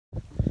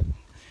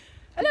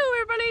Hello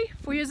everybody,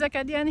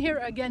 ChrisDetek and here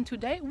again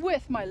today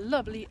with my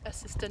lovely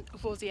assistant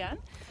Josiane.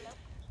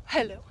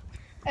 Hello.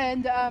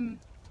 And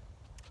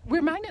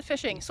we're magnet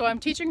fishing, so I'm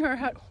teaching her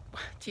how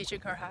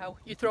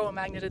you throw a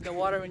magnet in the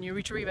water and you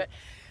retrieve it.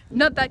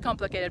 Not that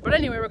complicated, but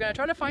anyway, we're going to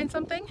try to find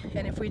something,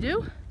 and if we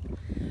do,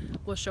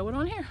 we'll show it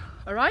on here.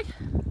 Alright?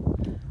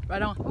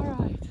 Right on.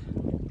 Alright.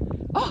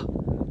 Oh!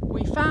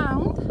 We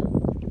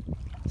found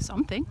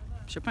something.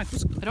 I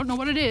don't know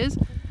what it is.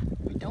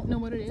 We don't know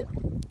what it is.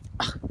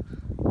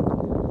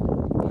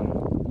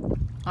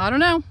 I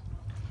don't know.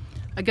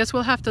 I guess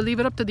we'll have to leave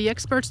it up to the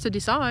experts to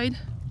decide.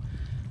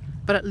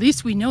 But at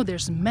least we know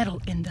there's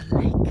metal in the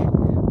lake.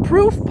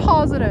 Proof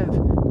positive.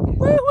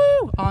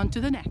 Woo-woo! On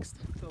to the next.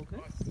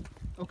 Focus.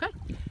 Okay.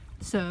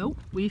 So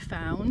we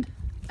found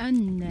a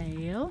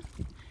nail.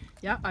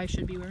 Yeah, I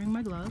should be wearing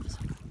my gloves.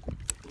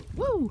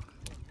 Woo!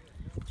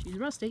 She's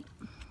rusty.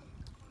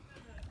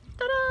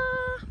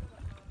 Ta-da!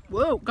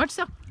 Whoa! Got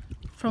yourself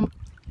from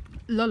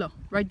Lolo.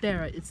 Right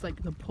there. It's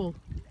like the pull.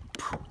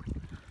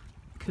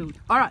 Cool.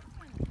 Alright,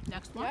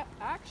 next one. Yeah,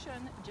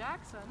 Action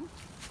Jackson,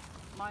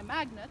 my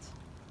magnet,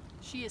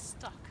 she is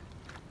stuck.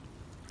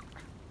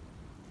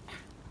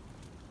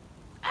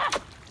 Ah!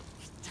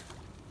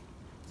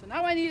 So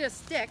now I need a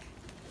stick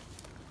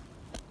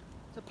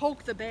to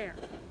poke the bear.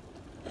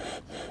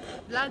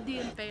 Vlad the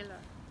Impaler.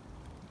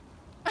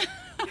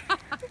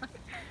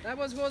 That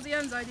was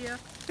Josiane's idea.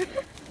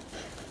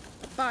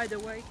 By the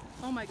way.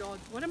 Oh my god,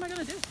 what am I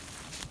gonna do?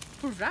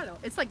 For Vlado,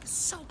 it's like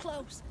so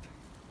close.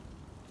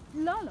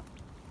 Lolo.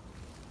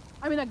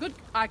 I mean,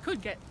 I could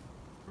get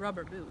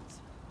rubber boots.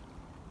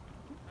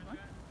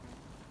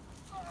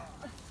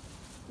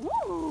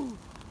 Woo!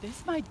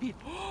 This might be.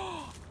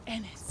 Oh,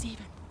 and it's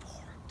even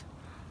forked.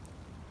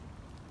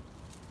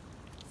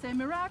 C'est a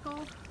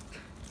miracle.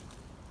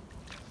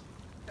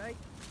 Okay,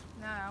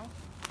 now.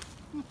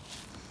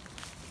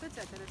 That's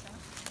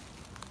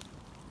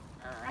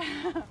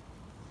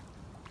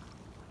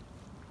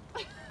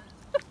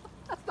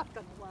not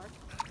gonna work.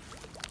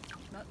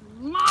 Not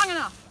long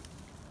enough.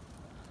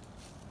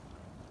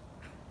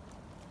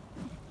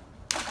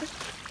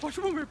 Watch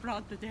when we're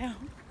brought the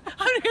down. I'm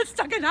gonna get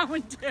stuck in that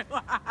one too.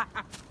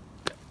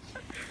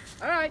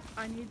 Alright,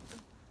 I need.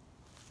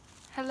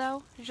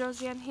 Hello,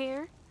 Josiane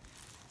here.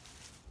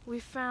 We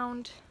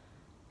found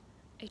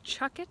a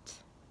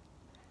chucket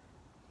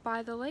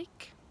by the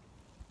lake.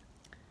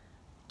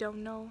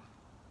 Don't know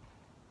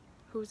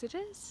whose it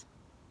is.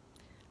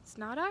 It's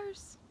not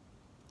ours.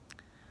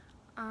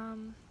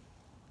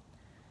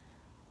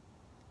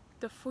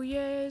 The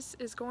fouilleuse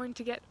is going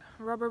to get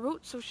rubber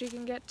boots so she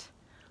can get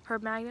her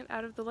magnet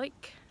out of the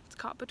lake. It's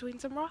caught between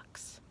some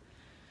rocks.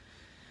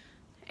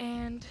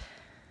 And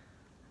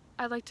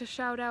I'd like to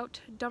shout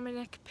out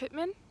Dominic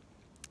Pittman,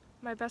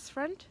 my best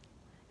friend,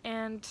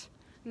 and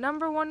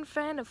 #1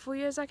 fan of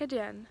Fouilleuse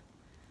Acadienne.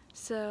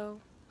 So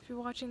if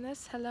you're watching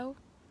this, hello,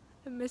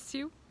 I miss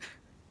you.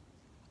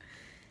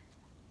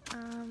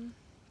 Okay.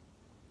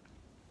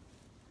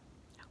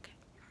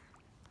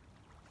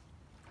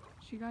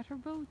 She got her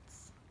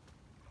boots.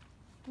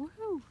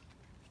 Woohoo!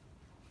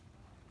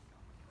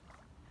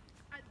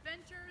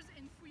 Adventures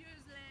in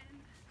Fouilleuse Land.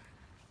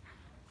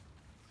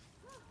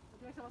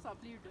 Ça va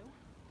s'emplir d'eau.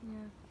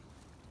 Yeah.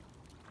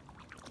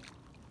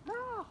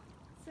 Ah,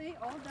 see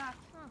all that.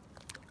 Huh.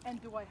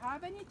 And do I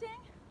have anything?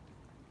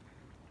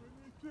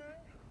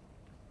 But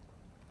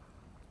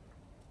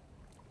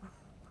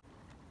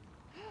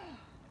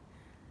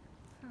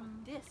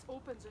this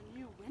opens a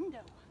new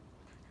window.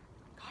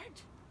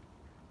 God.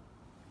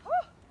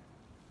 Oh.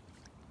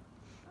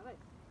 All right.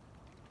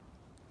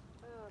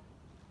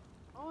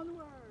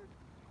 Onward.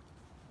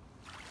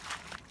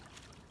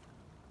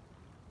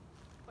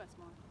 Quest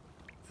mon.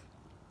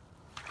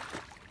 I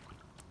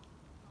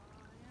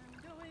am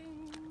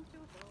going to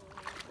go.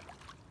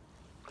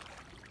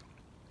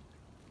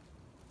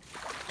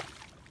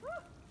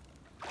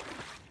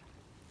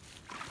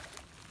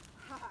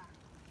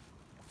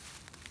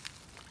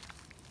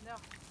 No.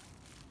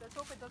 Let's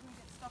hope it doesn't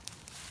get stuck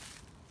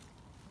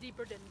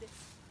deeper than this.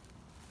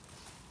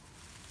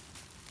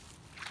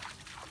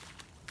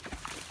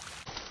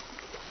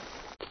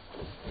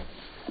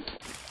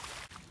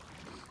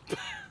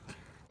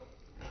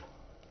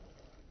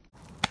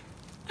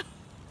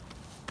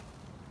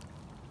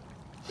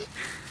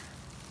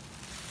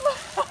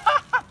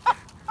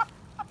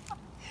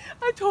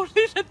 I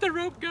totally let the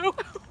rope go.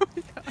 Oh my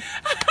God.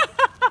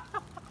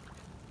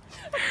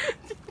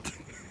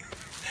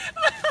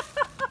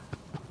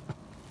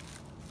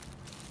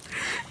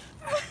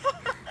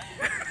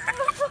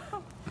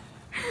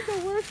 The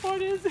worst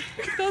part is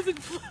it doesn't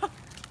flow.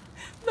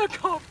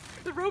 Look off,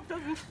 the rope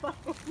doesn't flow.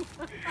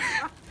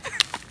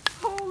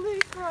 Holy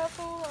crap.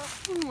 Oh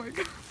my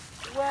God.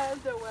 Well.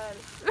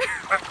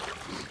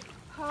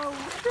 How?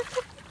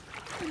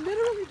 It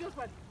literally just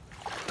went.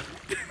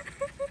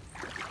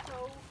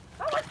 Oh,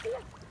 I see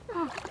it.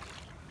 Oh.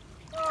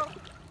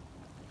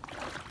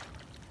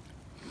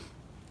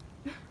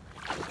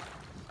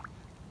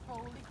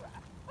 Holy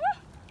crap.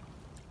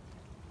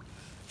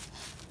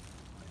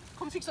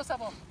 Comme si que ça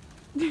va.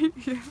 Yeah.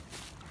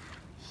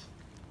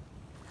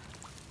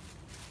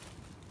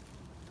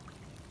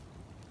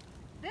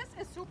 This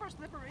is super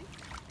slippery.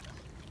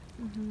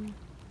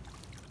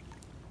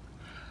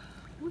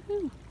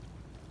 Woohoo!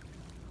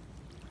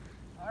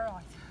 All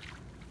right.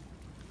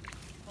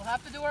 We'll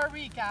have to do our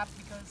recaps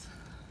because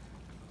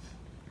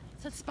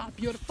it's a spot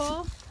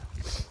beautiful.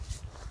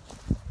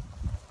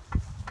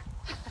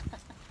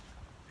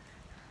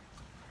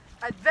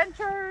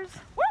 Adventures,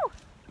 woo,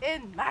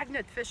 in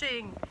magnet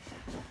fishing.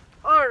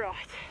 All right.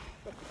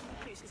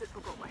 Please, is it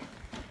go away?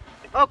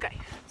 Okay.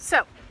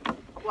 So,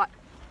 what?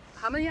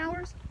 How many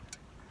hours?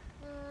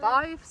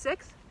 5,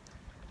 6,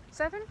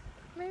 7,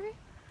 maybe?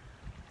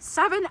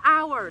 7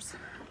 hours.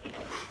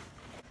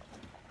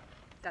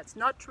 That's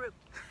not true.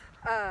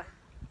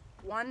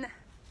 One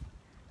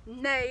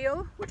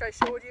nail, which I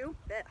showed you.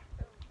 There.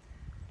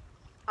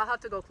 I'll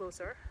have to go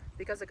closer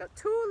because I got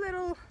 2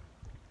 little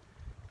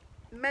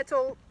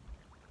metal,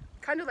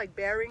 kind of like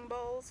bearing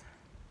balls.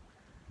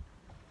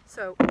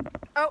 So,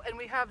 oh, and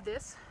we have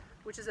this,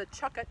 which is a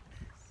chucket.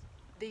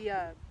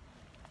 The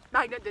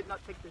magnet did not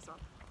pick this up.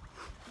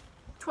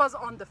 It was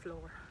on the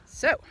floor.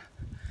 So,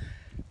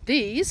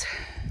 these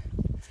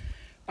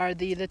are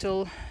the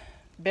little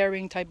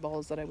bearing type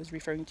balls that I was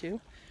referring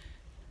to.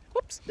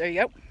 Whoops, there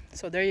you go.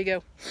 So there you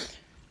go.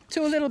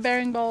 2 little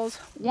bearing balls,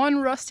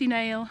 1 rusty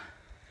nail.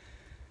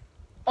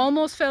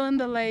 Almost fell in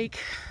the lake.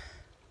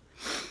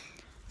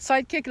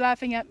 Sidekick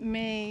laughing at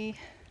me.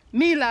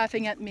 Me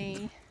laughing at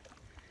me.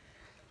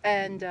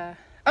 And,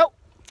 oh,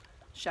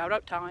 shout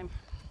out time.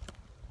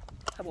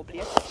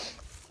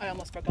 I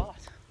almost forgot.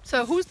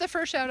 So who's the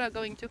first shout out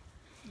going to?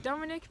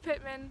 Dominic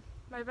Pittman,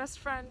 my best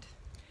friend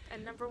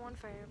and #1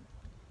 fan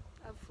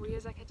of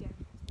Actadeus.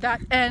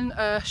 That, and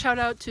shout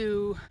out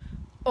to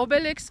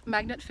Obelix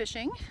Magnet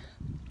Fishing.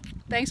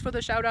 Thanks for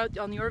the shout out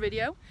on your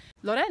video.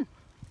 Loren,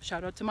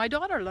 shout out to my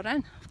daughter,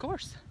 Loren, of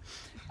course.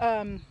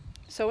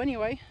 So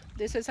anyway,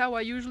 this is how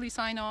I usually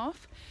sign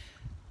off.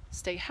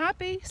 Stay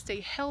happy,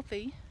 stay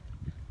healthy,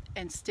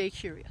 and stay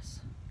curious.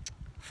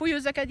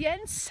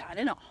 Acadienne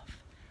signing off.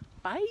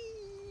 Bye.